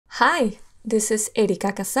Hi, this is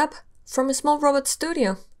Érika from Small Robot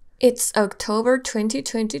Studio. It's October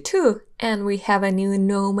 2022 and we have a new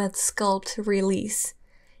Nomad Sculpt release.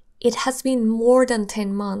 It has been more than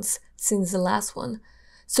 10 months since the last one,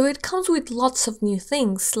 so it comes with lots of new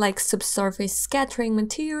things like subsurface scattering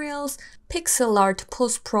materials, pixel art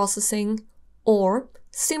post-processing, or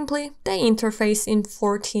simply the interface in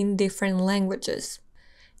 14 different languages.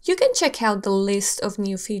 You can check out the list of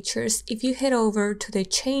new features if you head over to the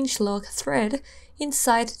changelog thread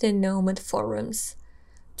inside the Nomad forums.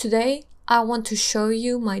 Today, I want to show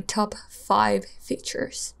you my top 5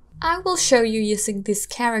 features. I will show you using this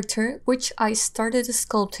character, which I started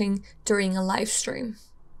sculpting during a live stream.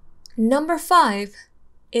 Number 5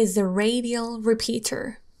 is the radial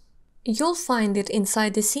repeater. You'll find it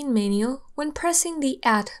inside the scene menu when pressing the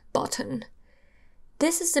Add button.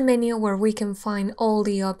 This is the menu where we can find all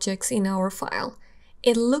the objects in our file.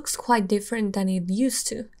 It looks quite different than it used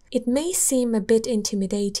to. It may seem a bit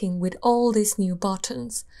intimidating with all these new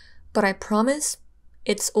buttons, but I promise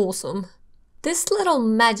it's awesome. This little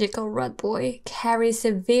magical rat boy carries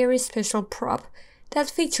a very special prop that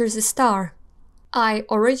features a star. I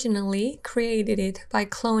originally created it by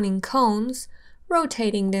cloning cones,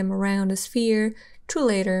 rotating them around a sphere to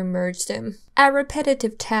later merge them. A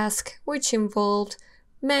repetitive task which involved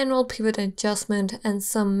manual pivot adjustment and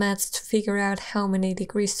some maths to figure out how many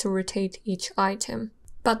degrees to rotate each item.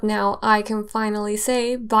 But now I can finally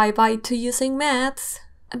say bye-bye to using maths,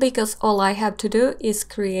 because all I have to do is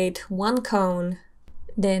create one cone,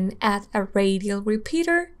 then add a radial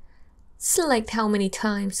repeater, select how many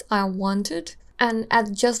times I wanted, and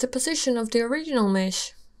adjust the position of the original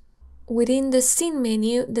mesh. Within the scene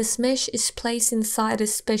menu, this mesh is placed inside a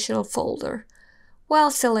special folder.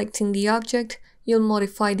 While selecting the object, you'll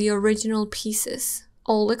modify the original pieces.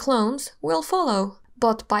 All the clones will follow,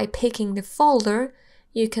 but by picking the folder,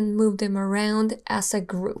 you can move them around as a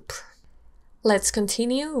group. Let's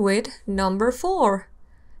continue with number 4,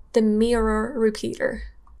 the mirror repeater.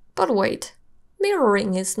 But wait,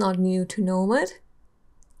 mirroring is not new to Nomad.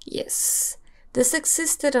 Yes, this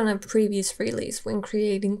existed on a previous release when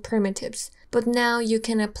creating primitives, but now you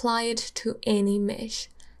can apply it to any mesh,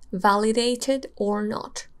 validated or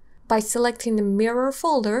not. By selecting the mirror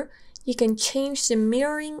folder, you can change the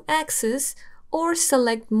mirroring axis or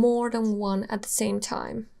select more than one at the same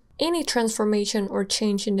time. Any transformation or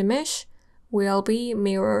change in the mesh will be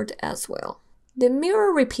mirrored as well. The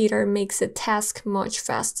mirror repeater makes the task much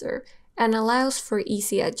faster and allows for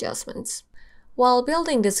easy adjustments. While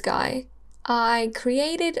building this guy, I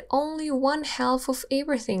created only one half of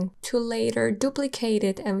everything to later duplicate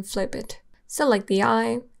it and flip it. Select the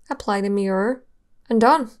eye, apply the mirror, and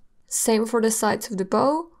done. Same for the sides of the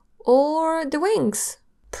bow or the wings.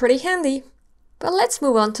 Pretty handy. But let's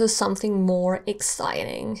move on to something more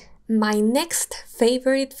exciting. My next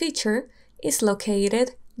favorite feature is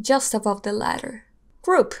located just above the ladder.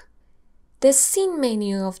 Group. The scene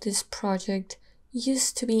menu of this project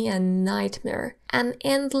used to be a nightmare, an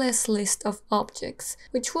endless list of objects,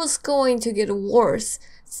 which was going to get worse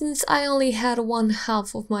since I only had one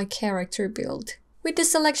half of my character built. With the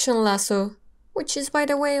selection lasso, which is by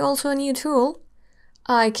the way also a new tool,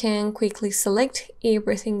 I can quickly select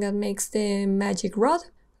everything that makes the magic rod,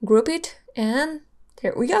 group it, and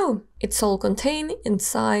there we go. It's all contained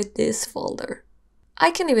inside this folder.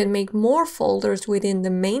 I can even make more folders within the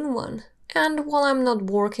main one. And while I'm not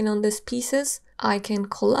working on these pieces, I can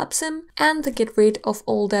collapse them and get rid of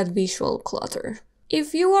all that visual clutter.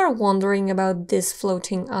 If you are wondering about these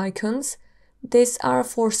floating icons, these are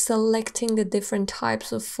for selecting the different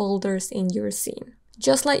types of folders in your scene.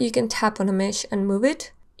 Just like you can tap on a mesh and move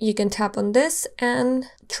it, you can tap on this and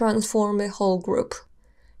transform the whole group.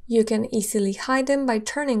 You can easily hide them by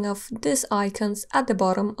turning off these icons at the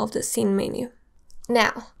bottom of the scene menu.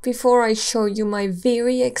 Now, before I show you my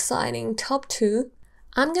very exciting top 2,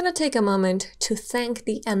 I'm gonna take a moment to thank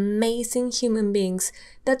the amazing human beings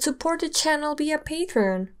that support the channel via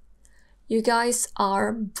Patreon. You guys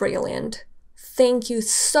are brilliant. Thank you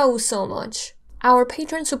so much. Our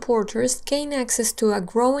Patreon supporters gain access to a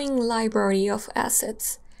growing library of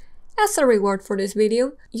assets. As a reward for this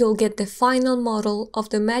video, you'll get the final model of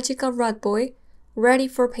the magical rat boy ready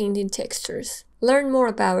for painting textures. Learn more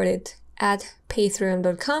about it at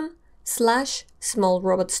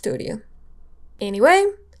patreon.com/smallrobotstudio.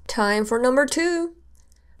 Anyway, time for number 2.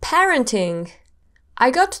 Parenting.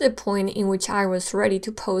 I got to the point in which I was ready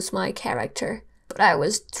to pose my character, but I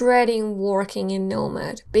was dreading working in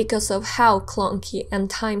Nomad because of how clunky and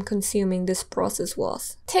time-consuming this process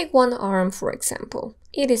was. Take one arm for example.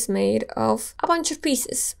 It is made of a bunch of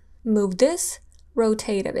pieces. Move this,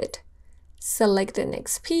 rotate a bit. select the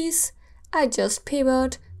next piece, adjust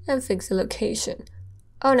pivot, and fix the location.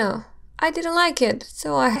 Oh no, I didn't like it,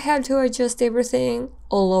 so I had to adjust everything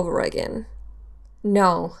all over again.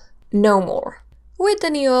 No more. With the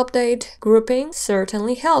new update, grouping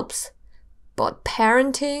certainly helps, but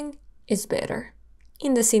parenting is better.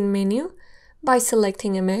 In the scene menu, by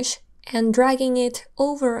selecting a mesh and dragging it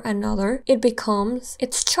over another, it becomes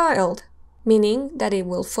its child, meaning that it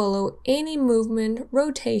will follow any movement,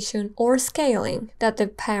 rotation, or scaling that the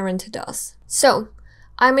parent does. So,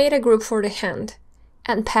 I made a group for the hand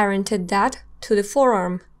and parented that to the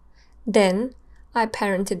forearm. Then, I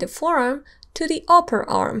parented the forearm to the upper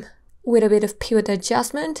arm. With a bit of pivot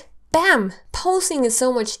adjustment, bam! Posing is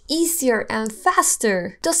so much easier and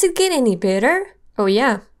faster. Does it get any better? Oh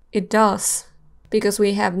yeah, it does. Because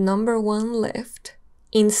we have number 1 left,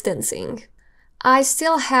 instancing. I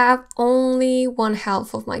still have only one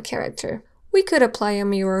half of my character. We could apply a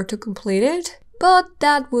mirror to complete it, but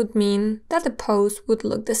that would mean that the pose would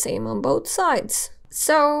look the same on both sides.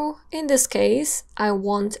 So, in this case, I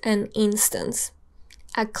want an instance.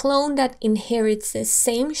 A clone that inherits the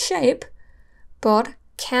same shape, but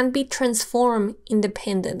can be transformed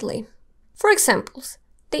independently. For examples,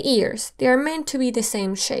 the ears, they are meant to be the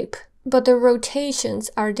same shape, but the rotations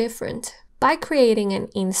are different. By creating an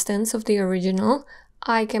instance of the original,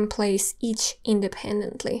 I can place each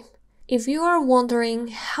independently. If you are wondering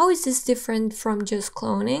how is this different from just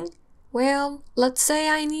cloning, well, let's say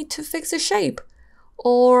I need to fix a shape,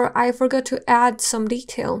 or I forgot to add some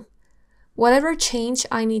detail. Whatever change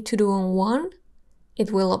I need to do on one,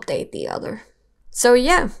 it will update the other. So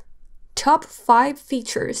yeah, top 5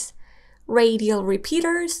 features: radial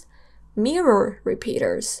repeaters, mirror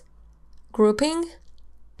repeaters, grouping,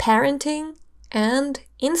 parenting, and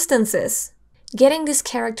instances. Getting this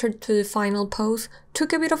character to the final pose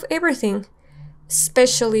took a bit of everything,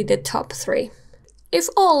 especially the top 3. If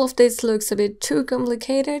all of this looks a bit too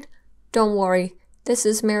complicated, don't worry, this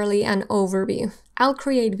is merely an overview. I'll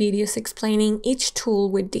create videos explaining each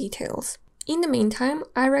tool with details. In the meantime,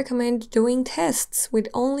 I recommend doing tests with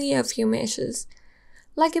only a few meshes,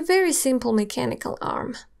 like a very simple mechanical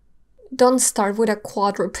arm. Don't start with a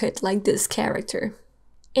quadruped like this character.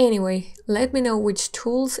 Anyway, let me know which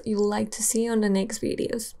tools you'd like to see on the next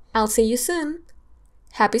videos. I'll see you soon!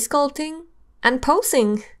 Happy sculpting and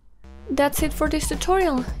posing! That's it for this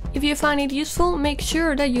tutorial. If you find it useful, make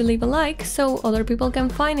sure that you leave a like so other people can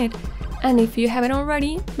find it. And if you haven't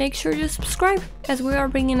already, make sure to subscribe, as we are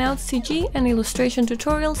bringing out CG and illustration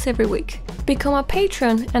tutorials every week. Become a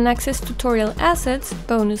patron and access tutorial assets,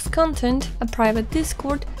 bonus content, a private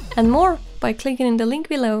Discord, and more by clicking in the link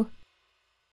below.